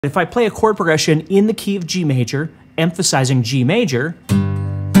If I play a chord progression in the key of G major, emphasizing G major,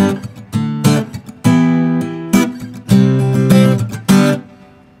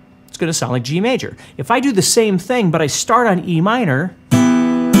 it's going to sound like G major. If I do the same thing, but I start on E minor,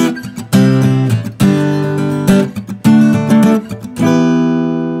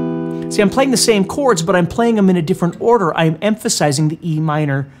 see, I'm playing the same chords, but I'm playing them in a different order. I'm emphasizing the E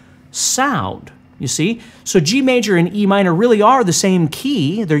minor sound. You see? So G major and E minor really are the same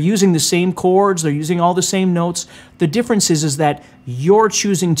key. They're using the same chords. They're using all the same notes. The difference is that you're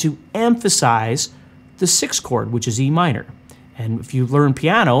choosing to emphasize the sixth chord, which is E minor. And if you learn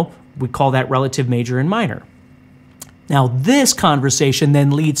piano, we call that relative major and minor. Now, this conversation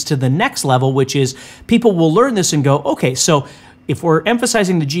then leads to the next level, which is people will learn this and go, okay, so if we're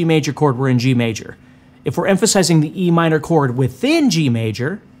emphasizing the G major chord, we're in G major. If we're emphasizing the E minor chord within G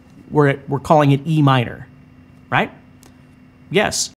major, we're calling it E minor, right? Yes.